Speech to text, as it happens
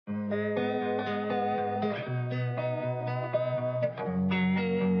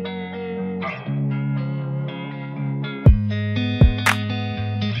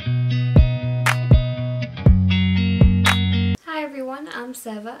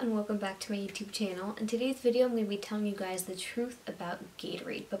Seva and welcome back to my YouTube channel. In today's video I'm going to be telling you guys the truth about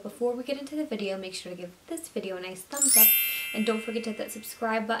Gatorade. But before we get into the video, make sure to give this video a nice thumbs up and don't forget to hit that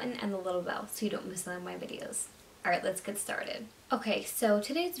subscribe button and the little bell so you don't miss none of my videos. Alright, let's get started. Okay, so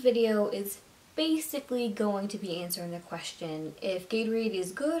today's video is basically going to be answering the question if Gatorade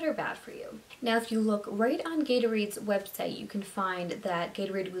is good or bad for you. Now if you look right on Gatorade's website, you can find that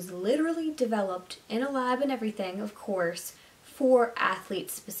Gatorade was literally developed in a lab and everything, of course, for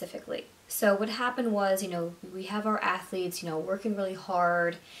athletes specifically. So what happened was, we have our athletes, working really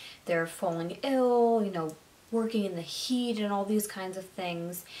hard, they're falling ill, working in the heat and all these kinds of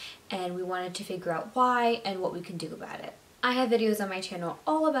things, and we wanted to figure out why and what we can do about it. I have videos on my channel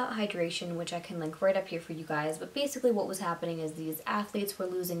all about hydration, which I can link right up here for you guys, but basically what was happening is these athletes were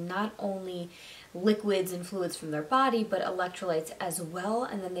losing not only liquids and fluids from their body, but electrolytes as well,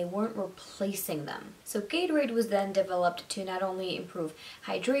 and then they weren't replacing them. So Gatorade was then developed to not only improve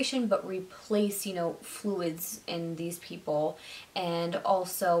hydration, but replace, fluids in these people, and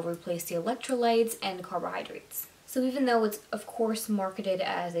also replace the electrolytes and carbohydrates. So even though it's of course marketed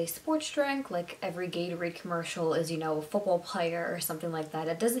as a sports drink, like every Gatorade commercial is, a football player or something like that,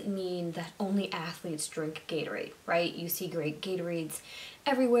 it doesn't mean that only athletes drink Gatorade, right? You see great Gatorades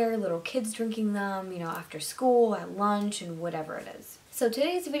everywhere, little kids drinking them, after school, at lunch, and whatever it is. So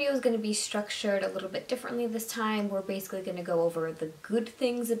today's video is going to be structured a little bit differently this time. We're basically going to go over the good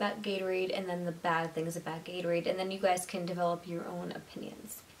things about Gatorade and then the bad things about Gatorade, and then you guys can develop your own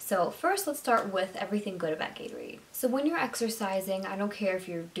opinions. So first, let's start with everything good about Gatorade. So when you're exercising, I don't care if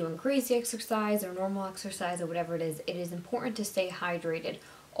you're doing crazy exercise or normal exercise or whatever it is important to stay hydrated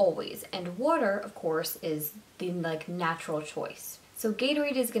always. And water, of course, is the natural choice. So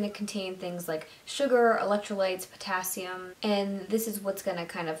Gatorade is going to contain things like sugar, electrolytes, potassium, and this is what's going to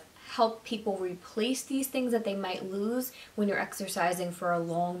kind of help people replace these things that they might lose when you're exercising for a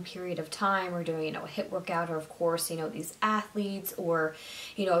long period of time or doing, a HIIT workout, or of course, these athletes, or,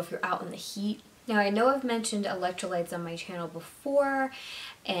 if you're out in the heat. Now I know I've mentioned electrolytes on my channel before,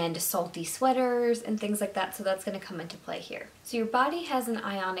 and salty sweaters and things like that, so that's going to come into play here. So your body has an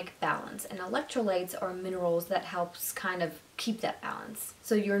ionic balance, and electrolytes are minerals that helps kind of keep that balance.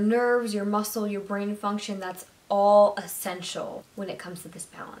 So your nerves, your muscle, your brain function, that's all essential when it comes to this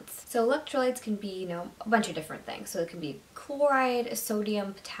balance. So electrolytes can be, a bunch of different things. So it can be chloride,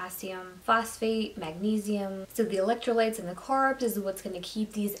 sodium, potassium, phosphate, magnesium. So the electrolytes and the carbs is what's going to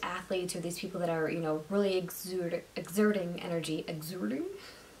keep these athletes or these people that are, really exerting energy, and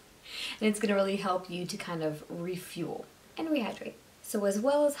it's going to really help you to kind of refuel and rehydrate. So as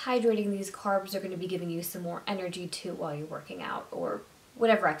well as hydrating, these carbs are going to be giving you some more energy too while you're working out or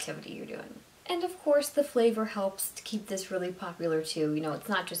whatever activity you're doing. And of course the flavor helps to keep this really popular too. It's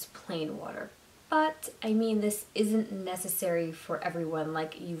not just plain water. But I mean, this isn't necessary for everyone,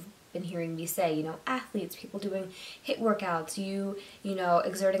 like you've been hearing me say, athletes, people doing HIIT workouts, you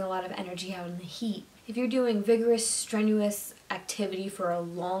exerting a lot of energy out in the heat. If you're doing vigorous, strenuous activity for a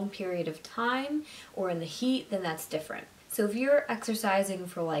long period of time or in the heat, then that's different. So if you're exercising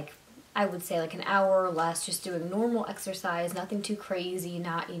for I would say an hour or less, just doing normal exercise, nothing too crazy,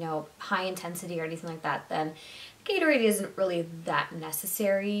 not, high intensity or anything like that, then Gatorade isn't really that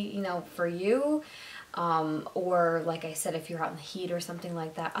necessary, for you. Or like I said, if you're out in the heat or something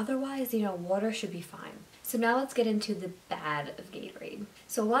like that. Otherwise, water should be fine. So now let's get into the bad of Gatorade.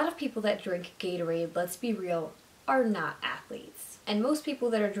 So a lot of people that drink Gatorade, let's be real, are not athletes. And most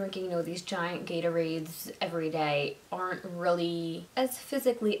people that are drinking, these giant Gatorades every day aren't really as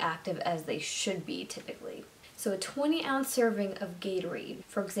physically active as they should be typically. So a 20-ounce serving of Gatorade,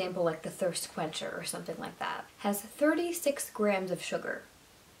 for example, like the Thirst Quencher or something like that, has 36 grams of sugar.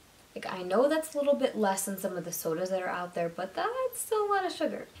 I know that's a little bit less than some of the sodas that are out there, but that's still a lot of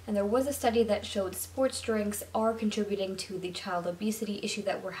sugar. And there was a study that showed sports drinks are contributing to the child obesity issue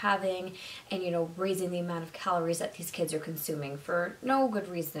that we're having and, raising the amount of calories that these kids are consuming for no good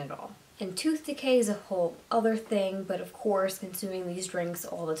reason at all. And tooth decay is a whole other thing, but of course consuming these drinks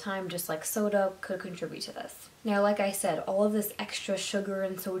all the time, just like soda, could contribute to this. Now, like I said, all of this extra sugar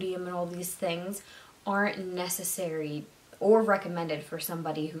and sodium and all these things aren't necessary or recommended for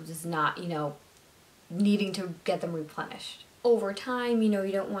somebody who's not, needing to get them replenished. Over time, you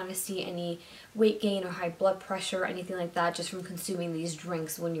don't want to see any weight gain or high blood pressure or anything like that just from consuming these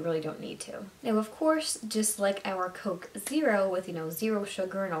drinks when you really don't need to. Now, of course, just like our Coke Zero with, zero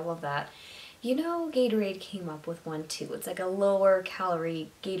sugar and all of that, Gatorade came up with one too. It's like a lower calorie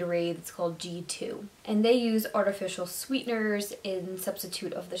Gatorade. It's called G2. And they use artificial sweeteners in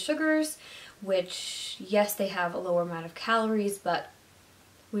substitute of the sugars, which, yes, they have a lower amount of calories, but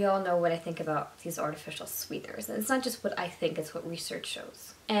we all know what I think about these artificial sweeteners. And it's not just what I think, it's what research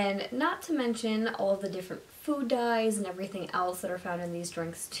shows. And not to mention all of the different food dyes and everything else that are found in these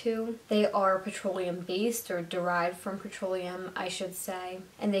drinks too. They are petroleum based, or derived from petroleum, I should say.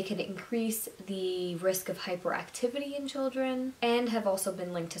 And they can increase the risk of hyperactivity in children and have also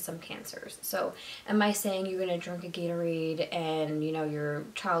been linked to some cancers. So am I saying you're going to drink a Gatorade and, you know, your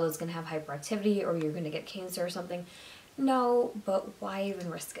child is going to have hyperactivity or you're going to get cancer or something? No, but why even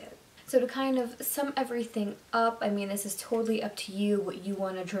risk it? So to kind of sum everything up, I mean, this is totally up to you what you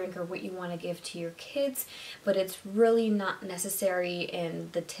want to drink or what you want to give to your kids, but it's really not necessary in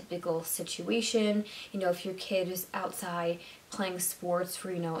the typical situation. You know, if your kid is outside playing sports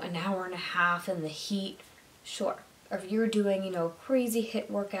for, you know, an hour and a half in the heat, sure. Or if you're doing, you know, a crazy HIIT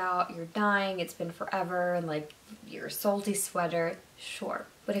workout, you're dying, it's been forever, and like you're a salty sweater, sure.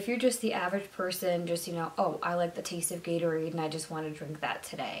 But if you're just the average person, just, you know, oh, I like the taste of Gatorade and I just want to drink that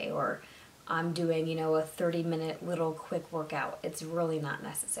today, or I'm doing, you know, a 30-minute little quick workout, it's really not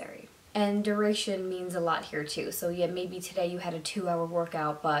necessary. And duration means a lot here too. So yeah, maybe today you had a 2-hour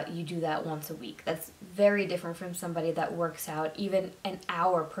workout, but you do that once a week. That's very different from somebody that works out even an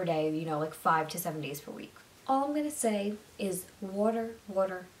hour per day, you know, like 5 to 7 days per week. All I'm going to say is water,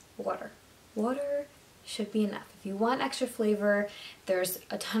 water, water. Water should be enough. If you want extra flavor, there's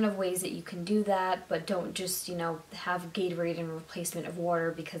a ton of ways that you can do that, but don't just, you know, have Gatorade in replacement of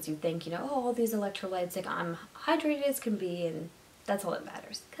water because you think, you know, oh, all these electrolytes, like I'm hydrated as can be, and that's all that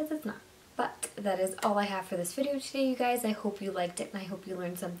matters, because it's not. But that is all I have for this video today, you guys. I hope you liked it and I hope you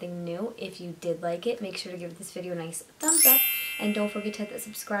learned something new. If you did like it, make sure to give this video a nice thumbs up. And don't forget to hit that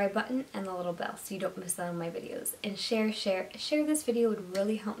subscribe button and the little bell so you don't miss out on my videos. And share this video would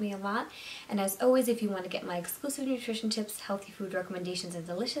really help me a lot. And as always, if you want to get my exclusive nutrition tips, healthy food recommendations, and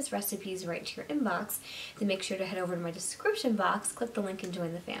delicious recipes right to your inbox, then make sure to head over to my description box, click the link, and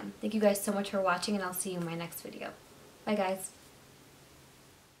join the fam. Thank you guys so much for watching, and I'll see you in my next video. Bye guys.